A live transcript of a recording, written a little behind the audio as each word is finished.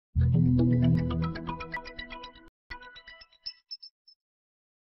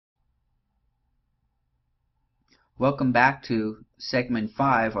Welcome back to segment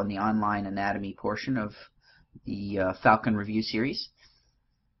 5 on the online anatomy portion of the Falcon Review series.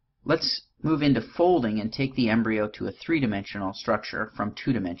 Let's move into folding and take the embryo to a three-dimensional structure from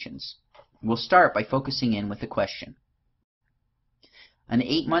 2 dimensions. We'll start by focusing in with a question. An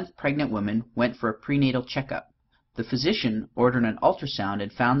 8-month pregnant woman went for a prenatal checkup. The physician ordered an ultrasound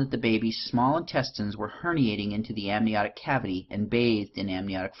and found that the baby's small intestines were herniating into the amniotic cavity and bathed in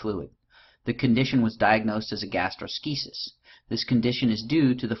amniotic fluid. The condition was diagnosed as a gastroschisis. This condition is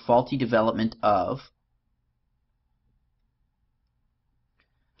due to the faulty development of...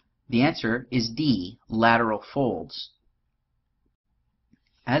 The answer is D, lateral folds.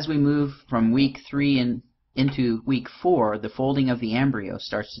 As we move from week 3 into week 4, the folding of the embryo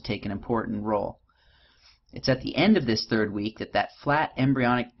starts to take an important role. It's at the end of this 3rd week that flat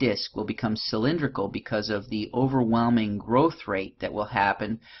embryonic disc will become cylindrical because of the overwhelming growth rate that will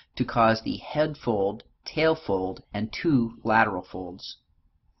happen to cause the head fold, tail fold, and 2 lateral folds.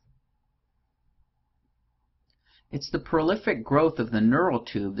 It's the prolific growth of the neural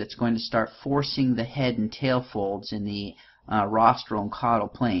tube that's going to start forcing the head and tail folds in the rostral and caudal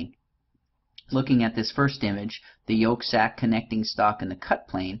plane. Looking at this first image, the yolk sac, connecting stalk, and the cut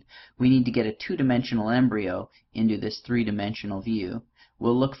plane, we need to get a 2-dimensional embryo into this 3-dimensional view.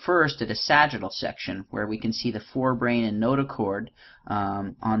 We'll look first at a sagittal section where we can see the forebrain and notochord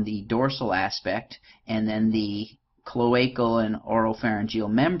on the dorsal aspect, and then the cloacal and oropharyngeal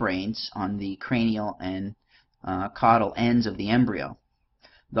membranes on the cranial and caudal ends of the embryo.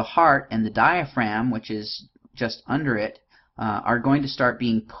 The heart and the diaphragm, which is just under it, are going to start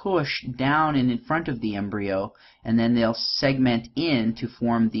being pushed down and in front of the embryo, and then they'll segment in to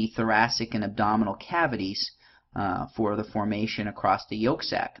form the thoracic and abdominal cavities for the formation across the yolk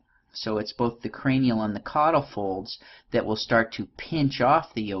sac. So it's both the cranial and the caudal folds that will start to pinch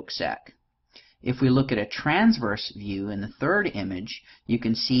off the yolk sac. If we look at a transverse view in the 3rd image, you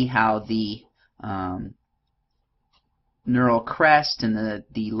can see how the neural crest and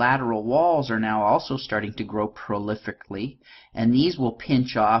the lateral walls are now also starting to grow prolifically, and these will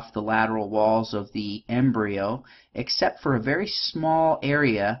pinch off the lateral walls of the embryo, except for a very small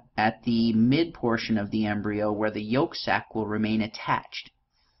area at the mid portion of the embryo where the yolk sac will remain attached.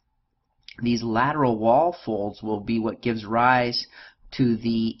 These lateral wall folds will be what gives rise to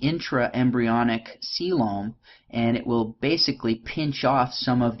the intra-embryonic coelom, and it will basically pinch off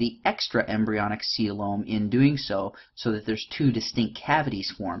some of the extra-embryonic coelom in doing so that there's 2 distinct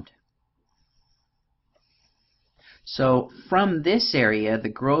cavities formed. So from this area, the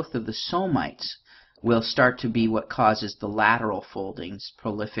growth of the somites will start to be what causes the lateral foldings,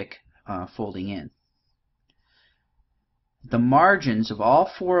 prolific folding in. The margins of all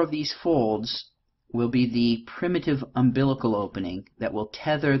 4 of these folds will be the primitive umbilical opening that will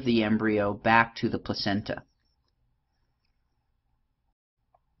tether the embryo back to the placenta.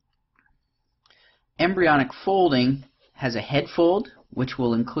 Embryonic folding has a head fold, which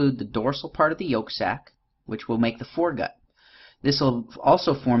will include the dorsal part of the yolk sac, which will make the foregut. This will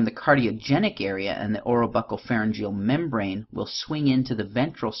also form the cardiogenic area, and the orobuccal-pharyngeal membrane will swing into the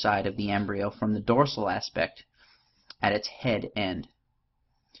ventral side of the embryo from the dorsal aspect at its head end.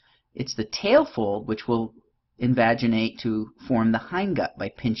 It's the tail fold which will invaginate to form the hindgut by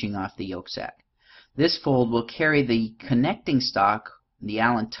pinching off the yolk sac. This fold will carry the connecting stalk, the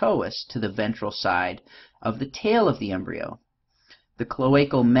allantois, to the ventral side of the tail of the embryo. The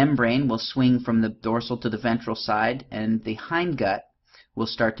cloacal membrane will swing from the dorsal to the ventral side, and the hindgut will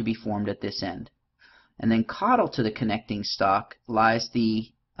start to be formed at this end. And then caudal to the connecting stalk lies the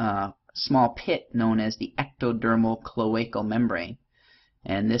small pit known as the ectodermal cloacal membrane.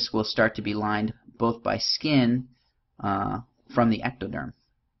 And this will start to be lined both by skin from the ectoderm.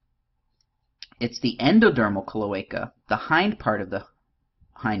 It's the endodermal cloaca, the hind part of the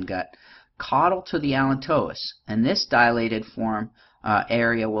hindgut, caudal to the allantois, and this dilated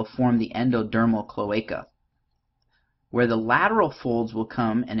area will form the endodermal cloaca. Where the lateral folds will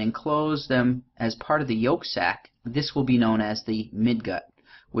come and enclose them as part of the yolk sac, this will be known as the midgut,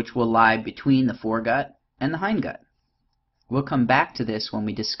 which will lie between the foregut and the hindgut. We'll come back to this when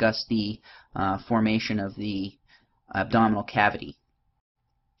we discuss the formation of the abdominal cavity.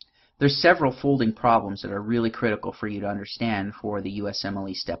 There's several folding problems that are really critical for you to understand for the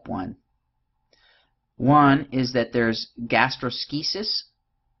USMLE Step 1. One is that there's gastroschisis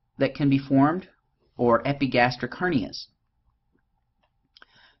that can be formed, or epigastric hernias.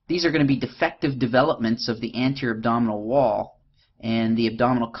 These are going to be defective developments of the anterior abdominal wall, and the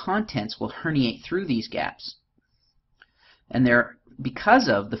abdominal contents will herniate through these gaps. And they're because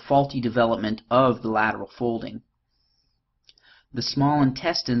of the faulty development of the lateral folding. The small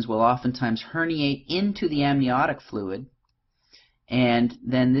intestines will oftentimes herniate into the amniotic fluid, and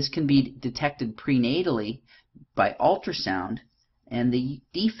then this can be detected prenatally by ultrasound, and the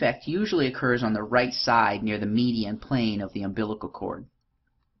defect usually occurs on the right side near the median plane of the umbilical cord.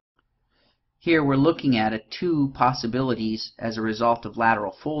 Here we're looking at two possibilities as a result of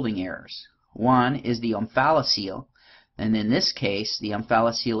lateral folding errors. One is the omphalocele, and in this case the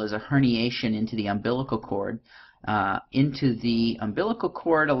omphalocele is a herniation into the umbilical cord,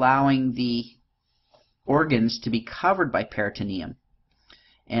 allowing the organs to be covered by peritoneum.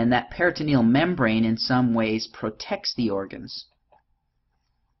 And that peritoneal membrane in some ways protects the organs.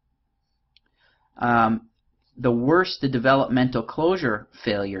 The worse the developmental closure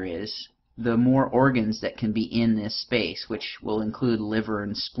failure is, the more organs that can be in this space, which will include liver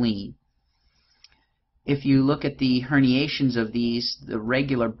and spleen. If you look at the herniations of these, the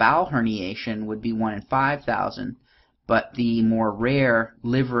regular bowel herniation would be 1 in 5,000, but the more rare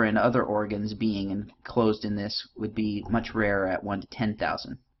liver and other organs being enclosed in this would be much rarer at 1 to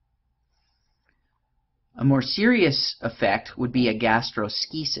 10,000. A more serious effect would be a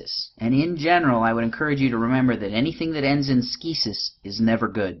gastroschisis, and in general I would encourage you to remember that anything that ends in schisis is never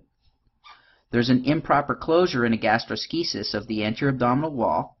good. There's an improper closure in a gastroschisis of the anterior abdominal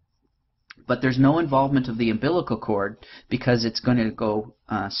wall, but there's no involvement of the umbilical cord because it's going to go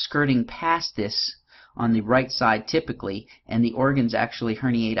skirting past this on the right side typically, and the organs actually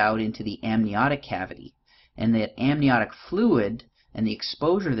herniate out into the amniotic cavity. And that amniotic fluid and the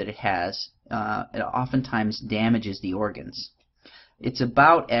exposure that it has it oftentimes damages the organs. It's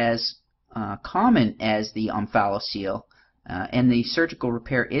about as common as the omphalocele, and the surgical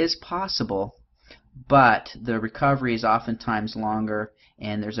repair is possible, but the recovery is oftentimes longer,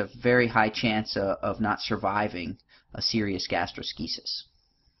 and there's a very high chance of not surviving a serious gastroschisis.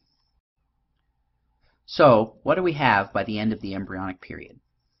 So, what do we have by the end of the embryonic period?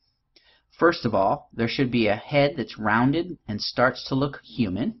 First of all, there should be a head that's rounded and starts to look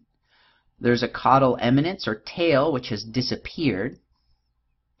human. There's a caudal eminence or tail which has disappeared.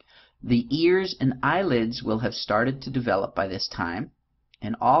 The ears and eyelids will have started to develop by this time,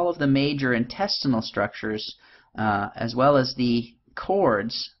 and all of the major intestinal structures as well as the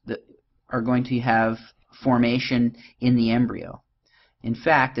cords that are going to have formation in the embryo. In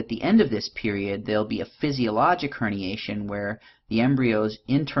fact, at the end of this period, there'll be a physiologic herniation where the embryo's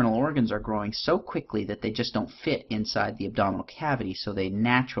internal organs are growing so quickly that they just don't fit inside the abdominal cavity, so they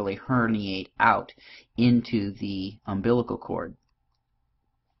naturally herniate out into the umbilical cord.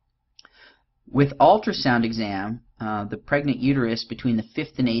 With ultrasound exam, the pregnant uterus between the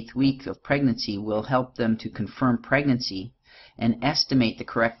 5th and 8th week of pregnancy will help them to confirm pregnancy and estimate the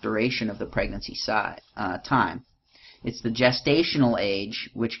correct duration of the pregnancy time. It's the gestational age,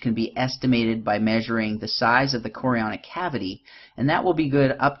 which can be estimated by measuring the size of the chorionic cavity, and that will be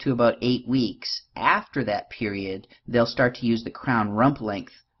good up to about 8 weeks. After that period, they'll start to use the crown rump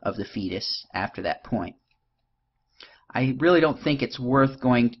length of the fetus after that point. I really don't think it's worth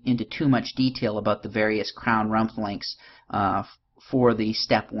going into too much detail about the various crown rump lengths for the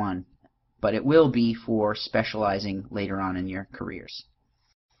step 1, but it will be for specializing later on in your careers.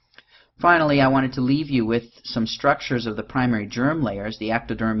 Finally, I wanted to leave you with some structures of the primary germ layers, the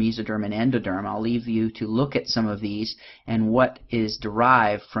ectoderm, mesoderm, and endoderm. I'll leave you to look at some of these and what is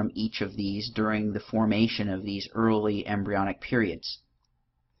derived from each of these during the formation of these early embryonic periods.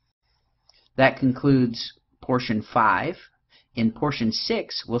 That concludes portion 5. In portion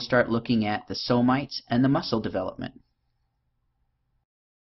 6, we'll start looking at the somites and the muscle development.